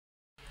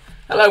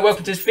Hello,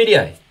 welcome to this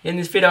video. In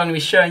this video I'm going to be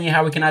showing you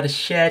how we can add a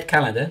shared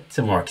calendar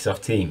to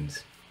Microsoft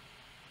Teams.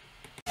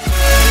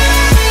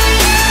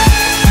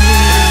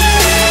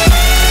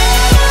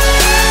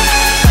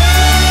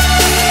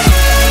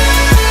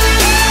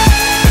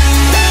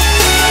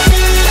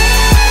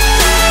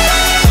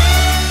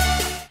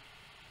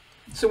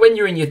 So when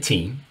you're in your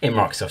team in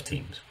Microsoft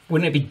Teams,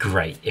 wouldn't it be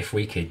great if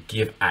we could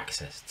give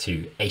access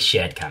to a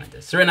shared calendar?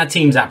 So in our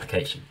Teams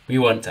application, we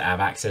want to have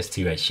access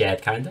to a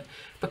shared calendar,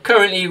 but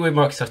currently with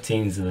Microsoft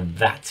Teams,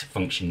 that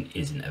function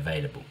isn't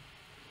available.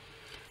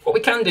 What we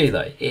can do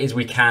though, is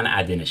we can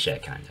add in a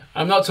shared calendar.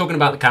 I'm not talking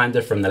about the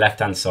calendar from the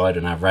left-hand side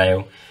on our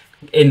rail.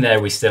 In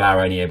there, we still are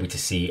only able to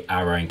see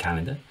our own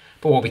calendar.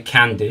 But what we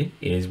can do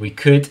is we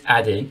could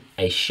add in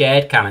a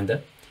shared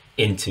calendar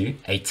into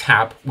a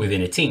tab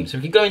within a team. So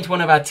we could go into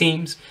one of our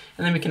teams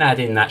and then we can add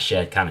in that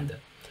shared calendar.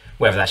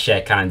 Whether that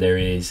shared calendar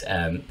is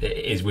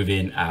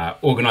within our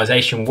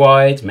organization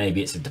wide,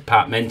 maybe it's a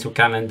departmental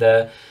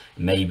calendar,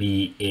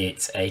 maybe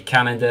it's a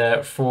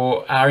calendar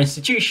for our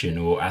institution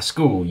or our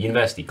school,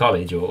 university,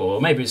 college,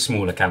 or maybe it's a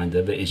smaller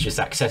calendar that is just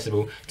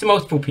accessible to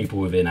multiple people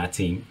within our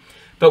team.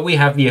 But we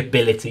have the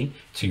ability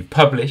to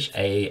publish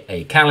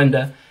a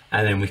calendar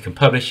and then we can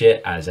publish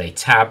it as a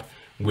tab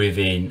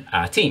within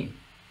our team.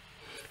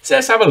 So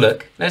let's have a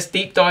look. Let's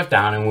deep dive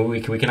down and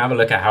we can have a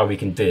look at how we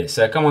can do this.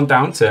 So come on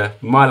down to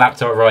my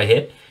laptop right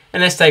here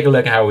and let's take a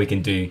look at how we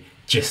can do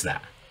just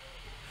that.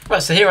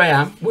 Right, so here I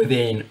am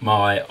within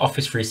my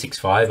Office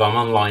 365. I'm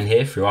online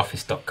here through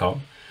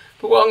office.com.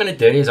 But what I'm going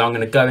to do is I'm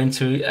going to go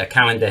into a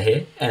calendar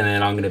here and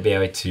then I'm going to be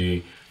able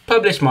to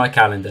publish my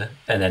calendar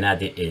and then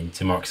add it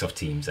into Microsoft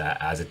Teams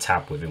as a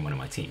tab within one of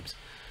my teams.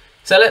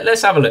 So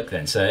let's have a look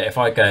then. So if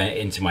I go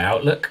into my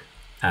Outlook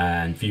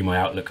and view my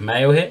Outlook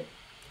mail here,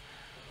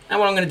 and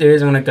what I'm going to do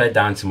is I'm going to go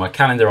down to my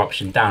calendar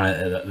option down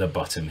at the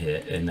bottom here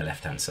in the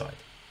left hand side.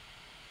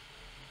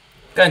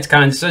 Go into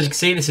calendar. So as you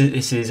can see,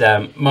 this is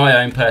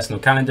my own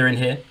personal calendar in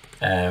here.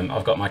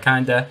 I've got my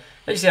calendar.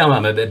 As you see,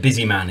 I'm a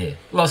busy man here.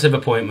 Lots of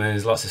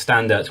appointments, lots of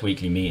stand-ups,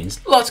 weekly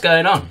meetings, lots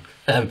going on.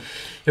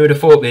 Who would have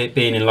thought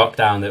being in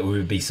lockdown that we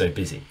would be so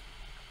busy?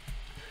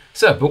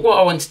 So, but what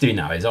I want to do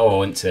now is I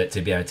want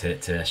to be able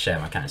to share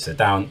my calendar. So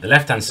down the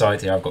left hand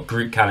side here, I've got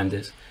group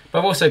calendars. But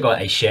I've also got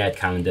a shared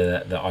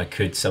calendar that I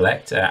could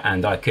select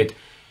and I could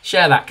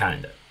share that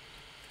calendar.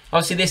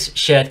 Obviously this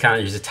shared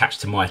calendar is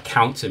attached to my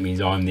account, so it means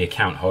I'm the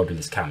account holder of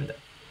this calendar.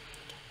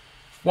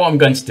 What I'm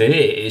going to do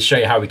is show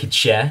you how we could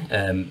share,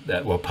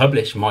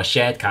 publish my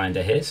shared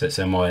calendar here,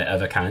 so my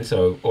other calendar.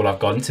 So all I've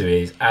gone to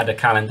is add a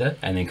calendar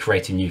and then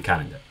create a new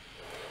calendar.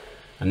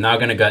 I'm now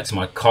going to go to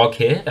my cog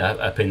here,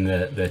 up in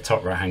the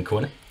top right hand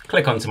corner,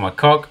 click onto my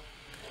cog.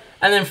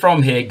 And then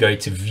from here, go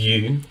to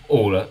view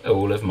all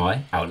of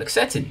my Outlook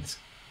settings.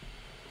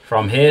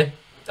 From here,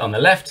 on the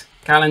left,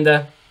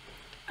 calendar,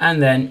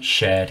 and then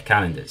shared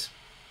calendars.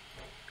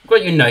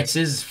 What you'll notice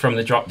is from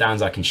the drop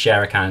downs, I can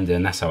share a calendar,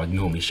 and that's how I'd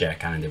normally share a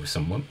calendar with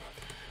someone.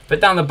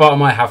 But down the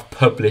bottom, I have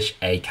publish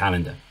a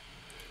calendar.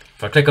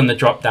 If I click on the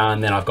drop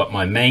down, then I've got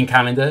my main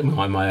calendar,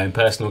 my own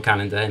personal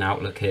calendar in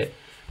Outlook here.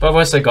 But I've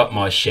also got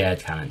my shared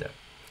calendar.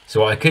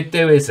 So what I could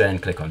do is then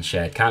click on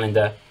shared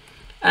calendar,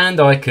 and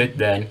I could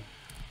then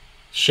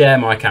share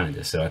my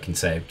calendar. So I can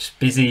say just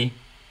busy,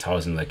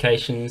 tiles and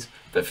locations,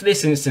 but for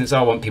this instance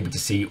I want people to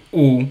see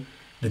all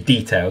the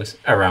details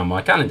around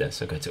my calendar.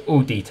 So go to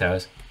all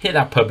details, hit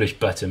that publish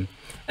button,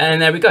 and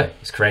there we go,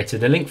 it's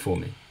created a link for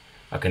me.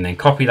 I can then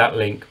copy that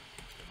link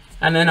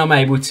and then I'm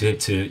able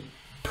to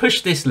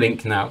push this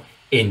link now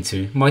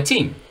into my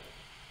team.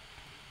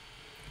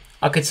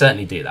 I could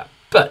certainly do that,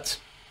 but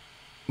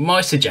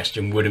my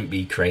suggestion wouldn't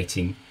be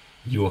creating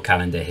your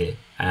calendar here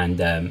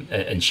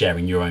and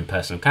sharing your own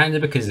personal calendar,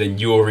 because then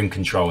you're in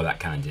control of that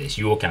calendar. It's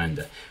your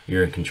calendar,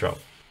 you're in control.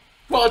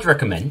 What I'd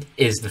recommend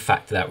is the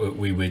fact that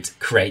we would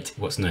create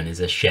what's known as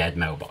a shared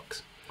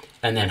mailbox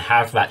and then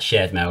have that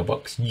shared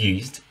mailbox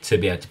used to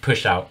be able to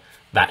push out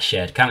that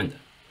shared calendar.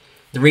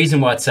 The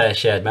reason why I'd say a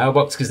shared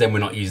mailbox, because then we're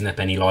not using up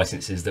any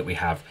licenses that we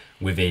have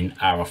within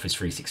our Office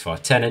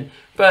 365 tenant.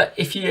 But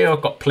if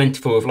you've got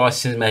plentiful of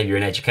licenses, maybe you're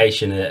in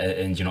education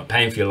and you're not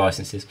paying for your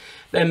licenses,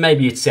 then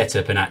maybe you'd set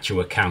up an actual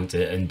account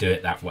and do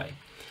it that way.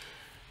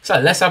 So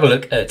let's have a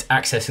look at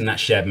accessing that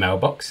shared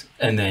mailbox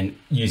and then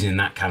using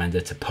that calendar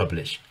to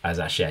publish as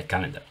our shared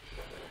calendar.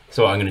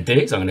 So what I'm going to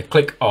do is I'm going to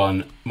click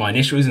on my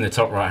initials in the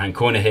top right hand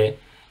corner here,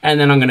 and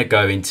then I'm going to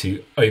go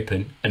into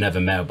open another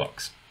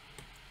mailbox.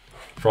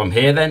 From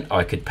here then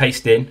I could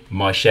paste in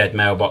my shared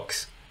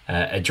mailbox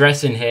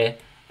address in here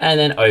and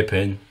then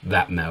open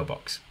that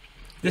mailbox.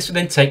 This will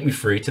then take me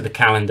through to the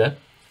calendar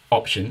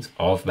options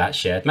of that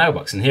shared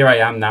mailbox. And here I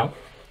am now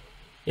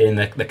in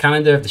the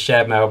calendar of the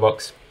shared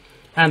mailbox,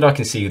 and I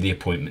can see the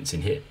appointments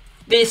in here.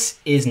 This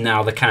is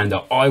now the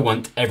calendar I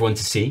want everyone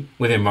to see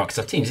within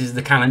Microsoft Teams. This is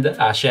the calendar,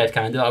 our shared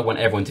calendar, I want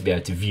everyone to be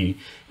able to view,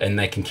 and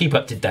they can keep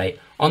up to date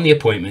on the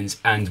appointments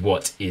and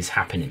what is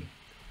happening.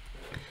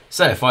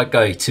 So if I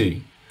go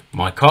to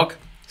my cog,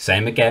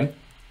 same again,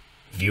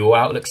 view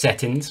Outlook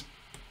settings,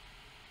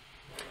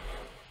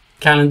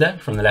 calendar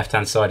from the left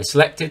hand side is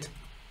selected,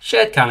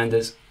 shared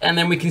calendars, and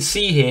then we can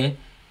see here,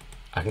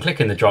 I can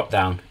click in the drop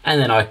down and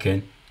then I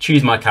can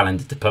choose my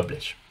calendar to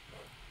publish.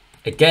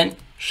 Again,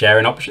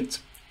 sharing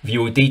options.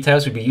 View all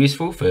details would be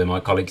useful for my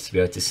colleagues to be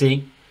able to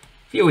see.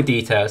 View all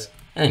details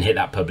and then hit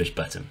that publish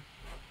button.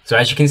 So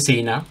as you can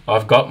see now,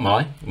 I've got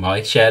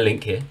my share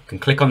link here. I can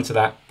click onto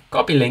that,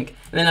 copy link,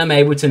 and then I'm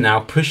able to now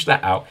push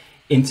that out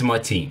into my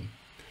team.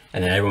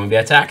 And then everyone will be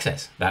able to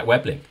access that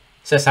web link.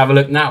 So let's have a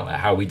look now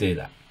at how we do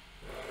that.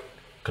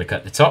 Click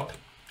at the top.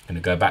 I'm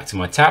going to go back to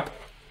my tab.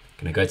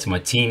 I'm going to go to my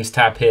Teams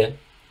tab here.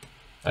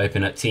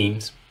 Open up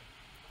Teams.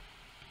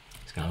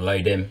 It's going to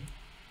load in.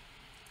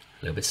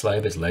 A little bit slow,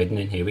 but it's loading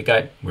in. Here we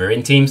go. We're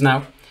in Teams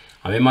now.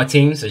 I'm in my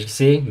Teams, as you can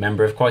see,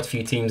 member of quite a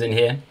few teams in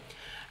here.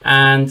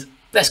 And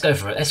let's go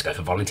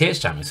for volunteers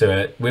channel.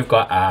 So we've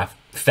got our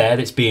fair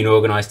that's being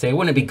organised here.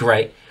 Wouldn't it be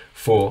great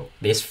for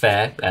this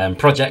fair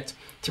project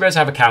to be able to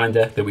have a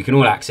calendar that we can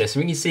all access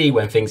and we can see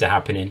when things are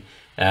happening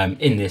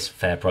in this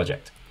fair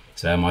project?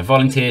 So my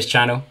volunteers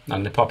channel,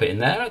 I'm going to pop it in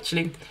there.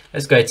 Actually,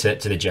 let's go to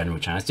the general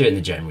channel. Let's do it in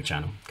the general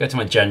channel. Go to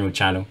my general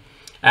channel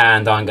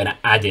and I'm going to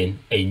add in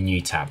a new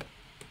tab.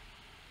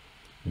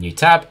 New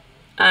tab,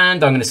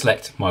 and I'm going to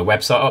select my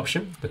website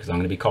option because I'm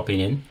going to be copying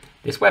in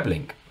this web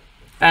link.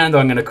 And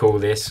I'm going to call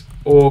this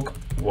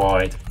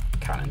org-wide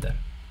calendar.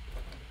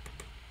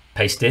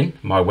 Paste in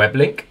my web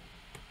link.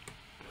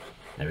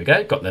 There we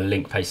go, got the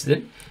link pasted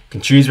in.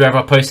 Can choose whether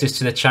I post this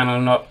to the channel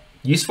or not.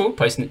 Useful,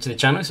 posting it to the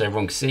channel so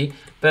everyone can see.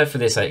 But for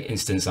this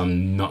instance,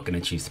 I'm not going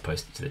to choose to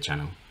post it to the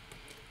channel.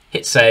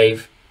 Hit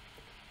save.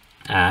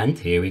 And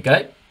here we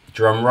go.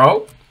 Drum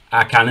roll.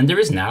 Our calendar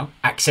is now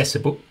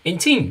accessible in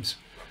Teams.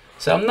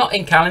 So I'm not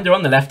in calendar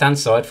on the left-hand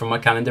side from my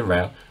calendar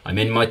rail. I'm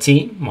in my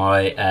team,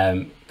 my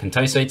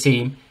Contoso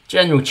team,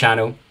 general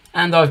channel,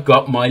 and I've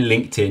got my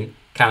LinkedIn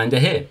calendar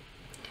here.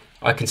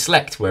 I can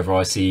select whether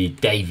I see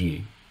day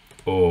view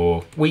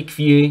or week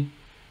view.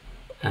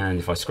 And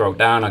if I scroll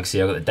down, I can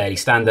see I've got the daily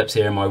stand-ups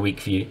here in my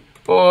week view.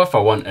 Or if I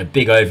want a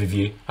big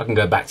overview, I can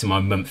go back to my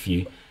month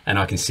view and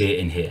I can see it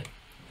in here.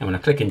 And when I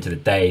click into the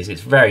days,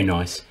 it's very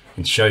nice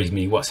and shows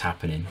me what's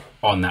happening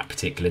on that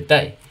particular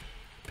day.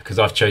 Because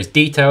I've chose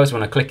details,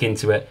 when I click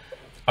into it,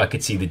 I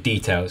could see the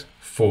details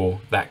for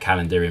that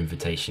calendar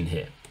invitation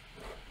here.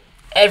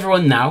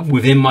 Everyone now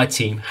within my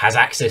team has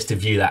access to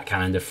view that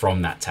calendar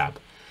from that tab.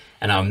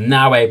 And I'm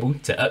now able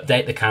to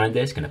update the calendar.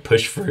 It's going to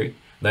push through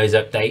those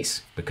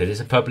updates because it's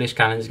a published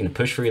calendar. It's going to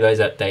push through those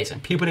updates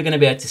and people are going to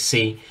be able to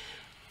see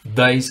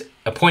those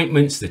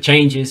appointments, the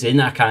changes in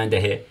our calendar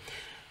here.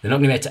 They're not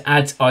going to be able to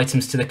add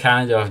items to the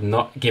calendar. I've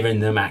not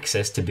given them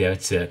access to be able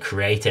to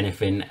create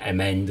anything,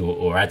 amend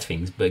or add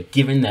things, but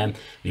giving them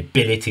the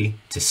ability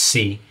to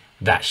see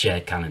that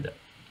shared calendar.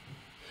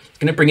 It's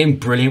going to bring in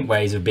brilliant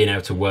ways of being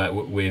able to work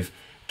with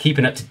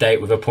keeping up to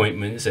date with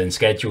appointments and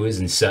schedules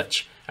and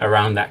such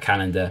around that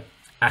calendar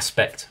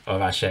aspect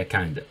of our shared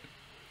calendar.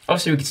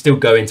 Obviously, we can still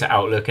go into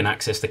Outlook and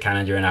access the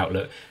calendar in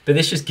Outlook, but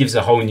this just gives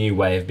a whole new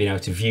way of being able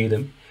to view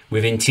them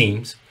within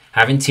Teams,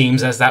 having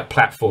Teams as that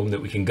platform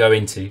that we can go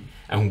into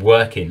and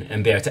work in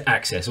and be able to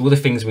access all the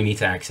things we need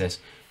to access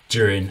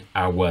during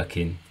our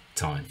working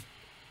time.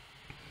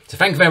 So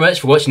thank you very much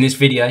for watching this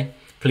video.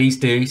 Please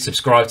do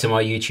subscribe to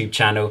my YouTube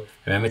channel.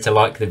 Remember to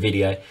like the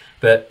video,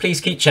 but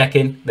please keep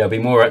checking. There'll be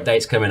more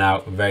updates coming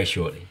out very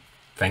shortly.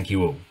 Thank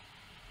you all.